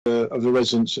of the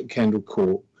residents at Kendal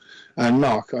Court. And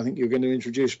Mark, I think you're going to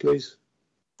introduce, please.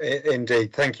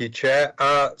 Indeed, thank you, Chair.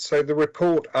 So the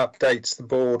report updates the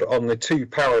board on the two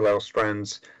parallel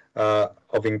strands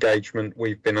of engagement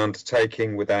we've been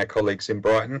undertaking with our colleagues in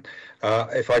Brighton.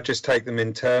 If I just take them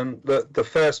in turn, the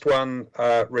first one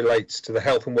relates to the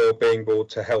Health and Wellbeing Board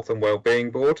to Health and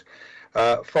Wellbeing Board.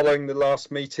 Following the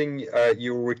last meeting,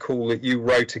 you'll recall that you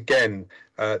wrote again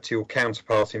to your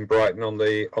counterpart in Brighton on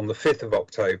the 5th of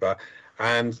October,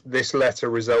 and this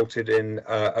letter resulted in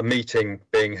a meeting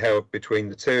being held between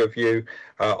the two of you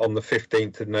on the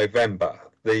 15th of November.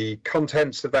 The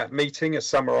contents of that meeting are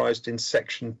summarised in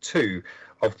section 2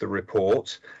 of the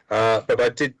report, but I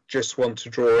did just want to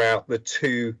draw out the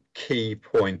two key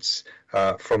points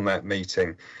from that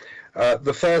meeting.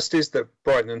 The first is that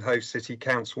Brighton and Hove City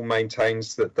Council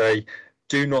maintains that they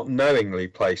do not knowingly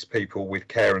place people with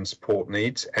care and support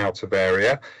needs out of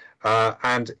area,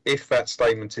 and if that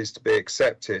statement is to be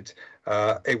accepted,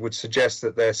 it would suggest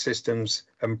that their systems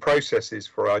and processes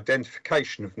for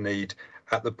identification of need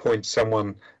at the point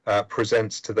someone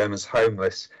presents to them as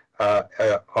homeless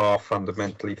are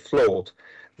fundamentally flawed.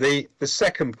 The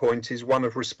second point is one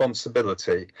of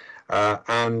responsibility,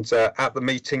 and at the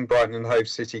meeting, Brighton and Hove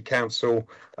City Council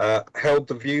held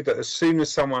the view that as soon as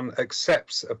someone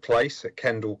accepts a place at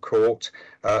Kendal Court,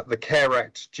 the Care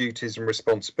Act duties and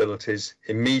responsibilities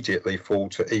immediately fall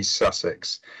to East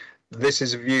Sussex. This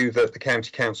is a view that the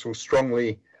County Council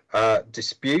strongly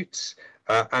disputes,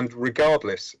 and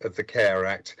regardless of the Care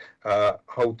Act,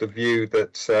 hold the view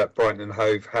that Brighton and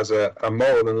Hove has a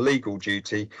moral and legal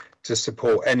duty to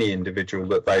support any individual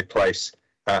that they place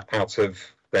out of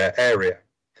their area.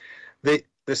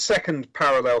 The second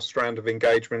parallel strand of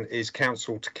engagement is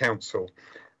council to council,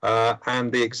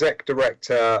 and the Exec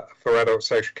Director for Adult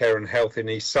Social Care and Health in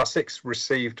East Sussex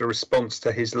received a response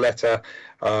to his letter,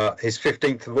 his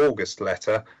 15th of August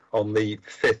letter, on the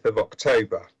 5th of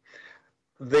October.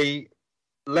 The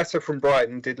letter from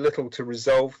Brighton did little to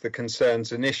resolve the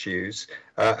concerns and issues,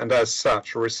 and as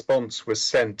such a response was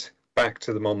sent back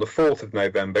to them on the 4th of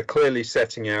November, clearly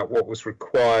setting out what was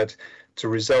required to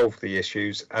resolve the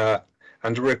issues,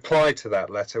 and a reply to that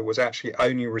letter was actually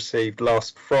only received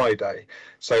last Friday,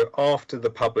 so after the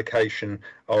publication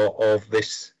of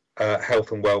this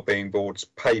Health and Wellbeing Board's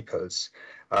papers.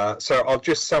 So I'll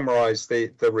just summarise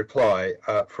the reply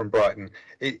from Brighton.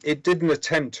 It didn't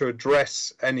attempt to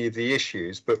address any of the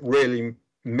issues, but really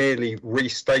merely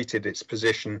restated its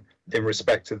position in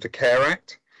respect of the Care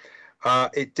Act.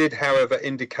 It did, however,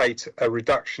 indicate a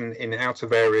reduction in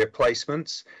out-of-area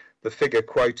placements. The figure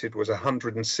quoted was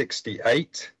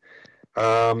 168.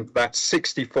 That's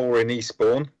 64 in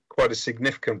Eastbourne, quite a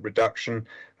significant reduction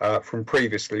from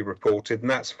previously reported, and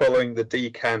that's following the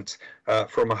decant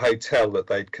from a hotel that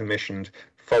they'd commissioned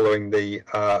following the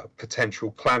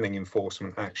potential planning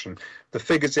enforcement action. The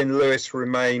figures in Lewis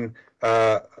remain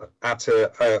at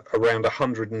around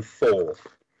 104.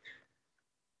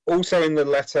 Also in the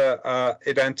letter,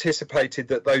 it anticipated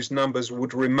that those numbers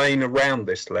would remain around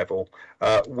this level,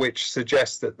 which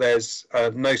suggests that there's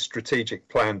no strategic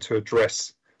plan to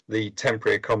address the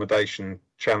temporary accommodation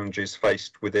challenges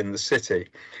faced within the city.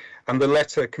 And the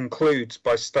letter concludes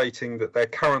by stating that they're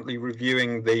currently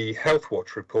reviewing the Health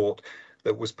Watch report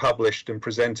that was published and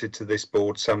presented to this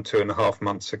board some 2.5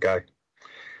 months ago.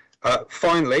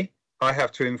 Finally, I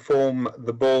have to inform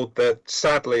the board that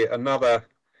sadly another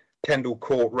Kendal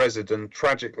Court resident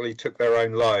tragically took their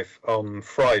own life on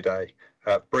Friday,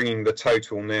 bringing the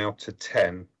total now to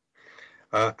 10.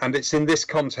 And it's in this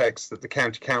context that the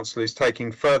County Council is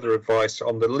taking further advice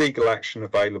on the legal action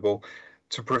available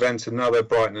to prevent another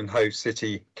Brighton and Hove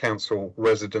City Council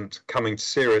resident coming to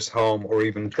serious harm or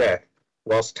even death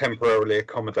whilst temporarily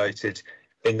accommodated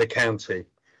in the county.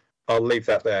 I'll leave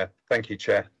that there. Thank you,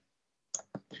 Chair.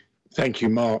 Thank you,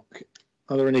 Mark.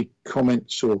 Are there any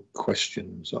comments or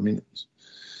questions? I mean,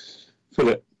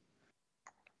 Philip.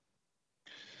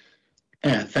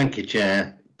 Yeah, thank you,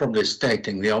 Chair. Probably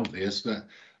stating the obvious, but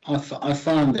I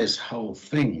find this whole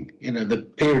thing, you know, the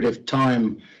period of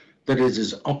time that it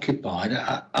is occupied,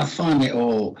 I find it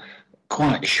all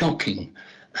quite shocking.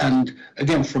 And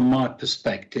again, from my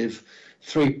perspective,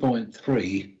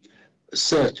 3.3,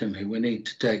 certainly we need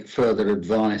to take further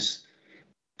advice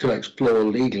to explore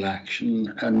legal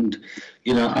action, and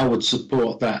you know, I would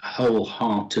support that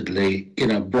wholeheartedly. You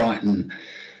know, Brighton,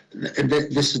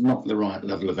 this is not the right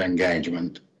level of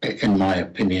engagement, in my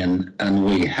opinion, and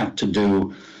we have to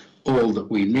do all that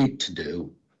we need to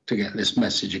do to get this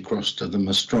message across to them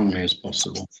as strongly as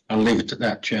possible. I'll leave it at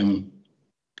that, Chairman.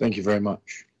 Thank you very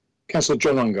much. Councillor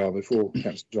John Ungar before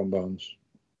Councillor John Barnes.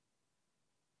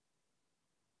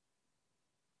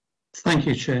 Thank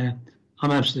you, Chair.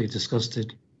 I'm absolutely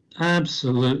disgusted.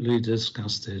 Absolutely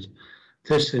disgusted.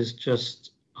 This is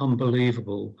just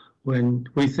unbelievable when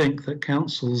we think that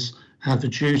councils have a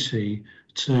duty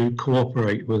to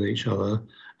cooperate with each other,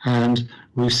 and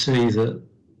we see that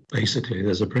basically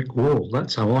there's a brick wall.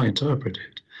 That's how I interpret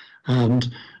it.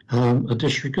 And a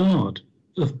disregard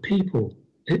of people.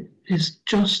 It is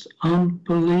just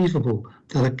unbelievable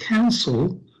that a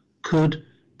council could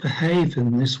behave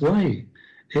in this way.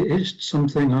 It is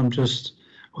something I'm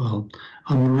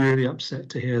really upset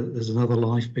to hear that there's another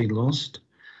life being lost.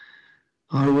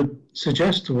 I would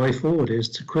suggest the way forward is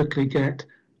to quickly get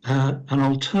an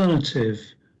alternative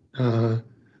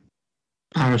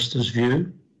barrister's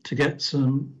view, to get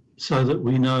some, so that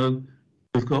we know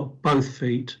we've got both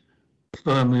feet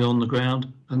firmly on the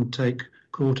ground and take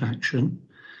court action.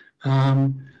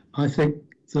 I think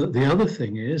that the other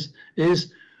thing is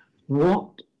what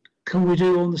can we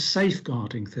do on the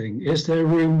safeguarding thing? Is there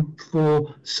room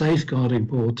for safeguarding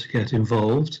board to get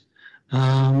involved?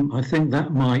 I think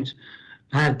that might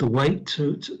add the weight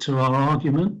to our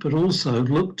argument, but also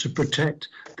look to protect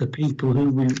the people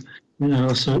who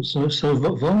are so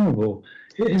vulnerable.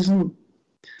 It isn't.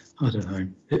 I don't know.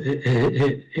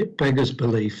 It beggars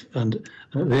belief, and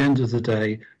at the end of the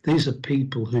day, these are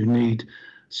people who need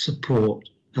support,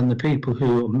 and the people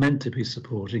who are meant to be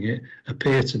supporting it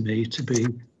appear to me to be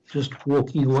just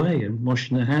walking away and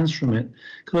washing their hands from it.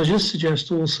 Could I just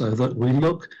suggest also that we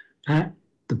look at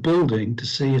the building to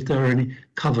see if there are any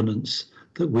covenants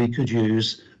that we could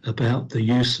use about the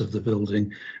use of the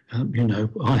building.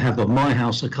 I have on my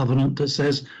house a covenant that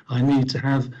says I need to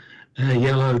have a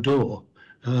yellow door.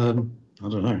 I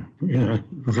don't know,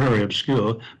 very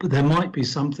obscure, but there might be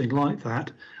something like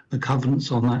that, the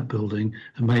covenants on that building,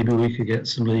 and maybe we could get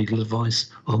some legal advice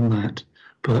on that.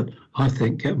 But I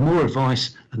think get more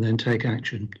advice and then take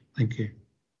action. Thank you.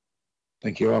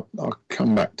 Thank you. I'll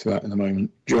come back to that in a moment.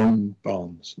 John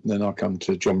Barnes, and then I'll come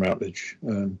to John Routledge.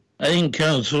 I think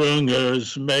Councillor Unger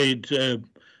has made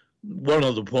one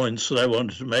of the points that I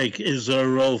wanted to make is a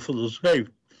role for the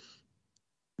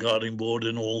safeguarding board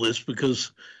in all this,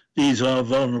 because these are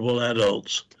vulnerable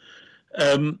adults.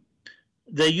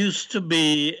 There used to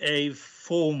be a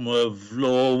form of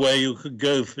law where you could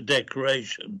go for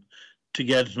declaration to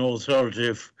get an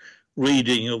authoritative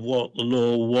reading of what the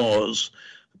law was.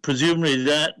 Presumably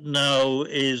that now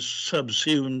is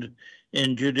subsumed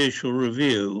in judicial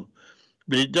review,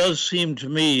 but it does seem to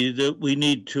me that we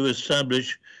need to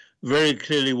establish very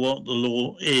clearly what the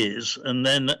law is and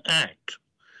then act.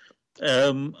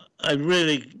 I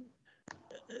really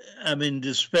am in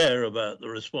despair about the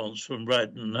response from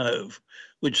Brighton and Hove,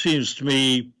 which seems to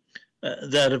me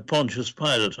that of Pontius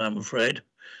Pilate, I'm afraid.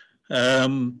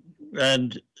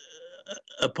 And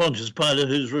a Pontius Pilate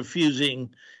who's refusing,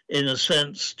 in a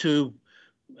sense, to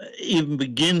even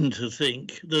begin to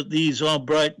think that these are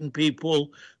Brighton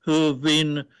people who have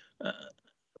been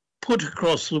put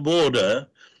across the border,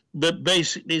 but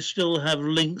basically still have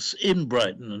links in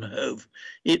Brighton and Hove.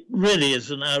 It really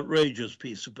is an outrageous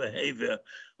piece of behaviour,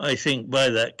 I think, by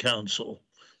that council.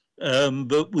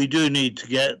 But we do need to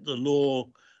get the law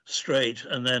straight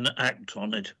and then act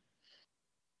on it.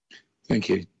 Thank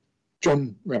you.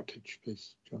 John Routledge,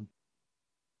 please. John.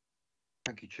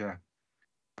 Thank you, Chair.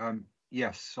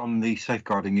 Yes, on the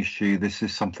safeguarding issue, this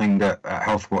is something that at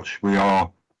Healthwatch we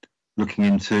are looking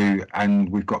into, and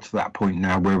we've got to that point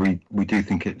now where we do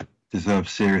think it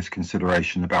deserves serious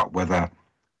consideration about whether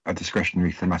a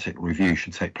discretionary thematic review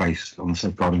should take place on the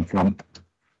safeguarding front.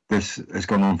 This has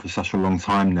gone on for such a long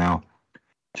time now.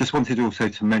 Just wanted also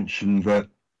to mention that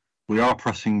we are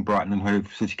pressing Brighton and Hove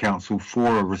City Council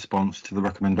for a response to the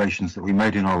recommendations that we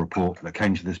made in our report that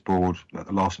came to this board at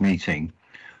the last meeting.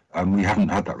 We haven't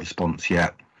had that response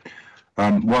yet.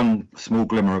 One small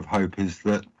glimmer of hope is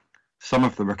that some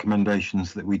of the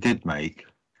recommendations that we did make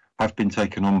have been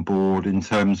taken on board in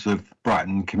terms of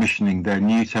Brighton commissioning their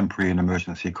new temporary and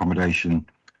emergency accommodation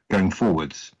going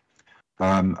forwards.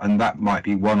 And that might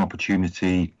be one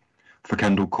opportunity for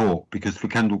Kendal Court, because for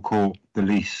Kendal Court, the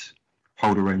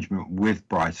leasehold arrangement with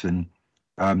Brighton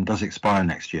does expire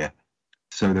next year.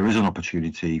 So there is an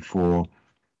opportunity for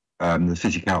the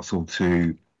City Council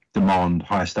to demand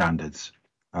higher standards,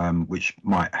 which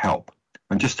might help.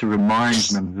 And just to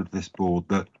remind members of this board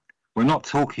that we're not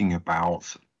talking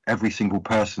about every single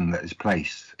person that is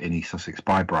placed in East Sussex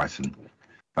by Brighton.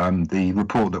 The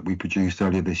report that we produced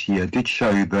earlier this year did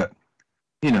show that,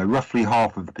 roughly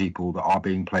half of the people that are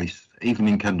being placed, even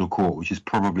in Kendal Court, which is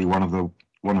probably one of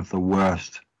the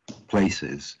worst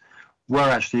places, were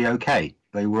actually okay.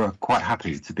 They were quite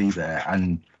happy to be there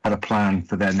and had a plan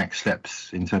for their next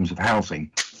steps in terms of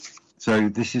housing. So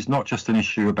this is not just an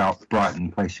issue about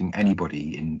Brighton placing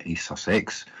anybody in East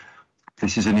Sussex.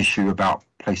 This is an issue about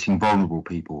placing vulnerable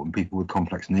people and people with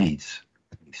complex needs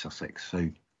in East Sussex. So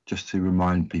just to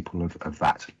remind people of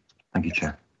that. Thank you,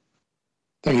 Chair.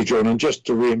 Thank you, John. And just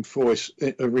to reinforce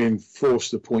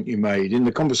the point you made, in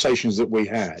the conversations that we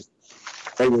had,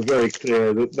 they were very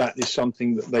clear that that is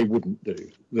something that they wouldn't do,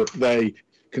 that they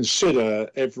consider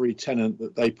every tenant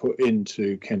that they put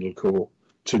into Kendal Court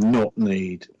to not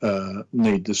need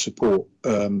the support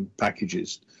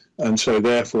packages, and so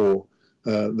therefore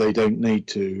they don't need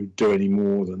to do any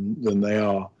more than they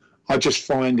are. I just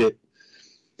find it,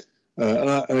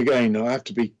 and again I have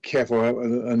to be careful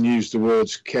and use the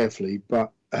words carefully,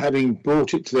 but having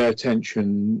brought it to their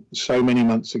attention so many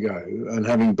months ago and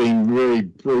having been really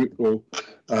brutal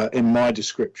in my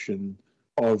description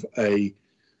of a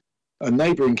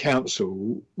neighbouring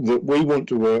council that we want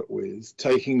to work with,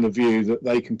 taking the view that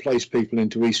they can place people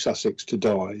into East Sussex to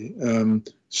die,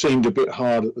 seemed a bit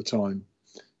hard at the time.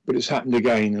 But it's happened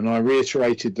again, and I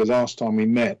reiterated the last time we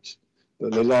met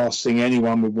that the last thing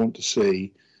anyone would want to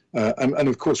see, and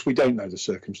of course we don't know the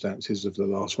circumstances of the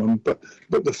last one, but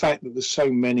the fact that there's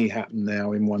so many happen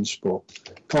now in one spot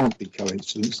can't be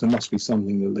coincidence. There must be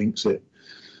something that links it.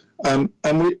 And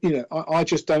I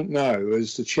just don't know,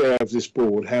 as the chair of this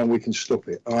board, how we can stop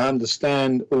it. I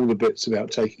understand all the bits about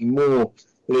taking more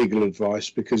legal advice,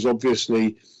 because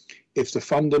obviously, if the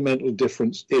fundamental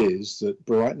difference is that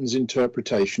Brighton's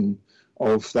interpretation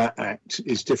of that act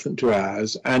is different to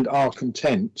ours, and are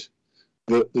content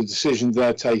that the decisions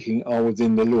they're taking are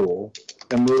within the law,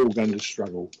 then we're all going to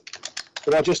struggle.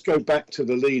 But I just go back to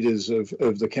the leaders of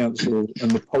the council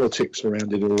and the politics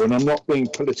around it all, and I'm not being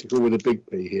political with a big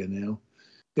P here now.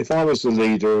 If I was the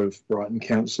leader of Brighton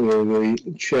Council or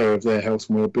the chair of their Health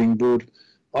and Wellbeing Board,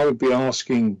 I would be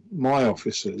asking my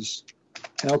officers,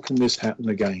 how can this happen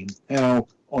again? How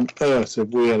on earth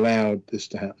have we allowed this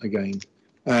to happen again?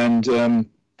 And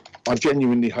I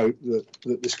genuinely hope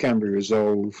that this can be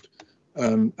resolved,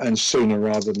 and sooner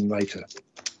rather than later.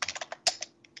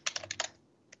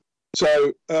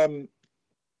 So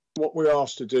what we're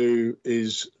asked to do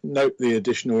is note the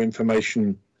additional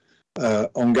information,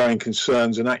 ongoing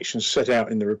concerns and actions set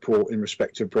out in the report in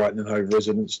respect of Brighton and Hove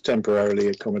residents temporarily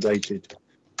accommodated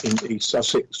in East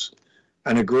Sussex,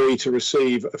 and agree to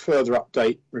receive a further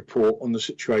update report on the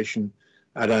situation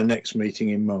at our next meeting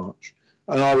in March.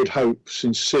 And I would hope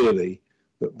sincerely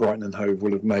that Brighton and Hove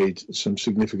will have made some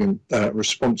significant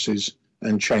responses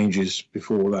and changes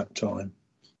before that time.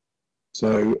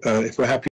 So if we're happy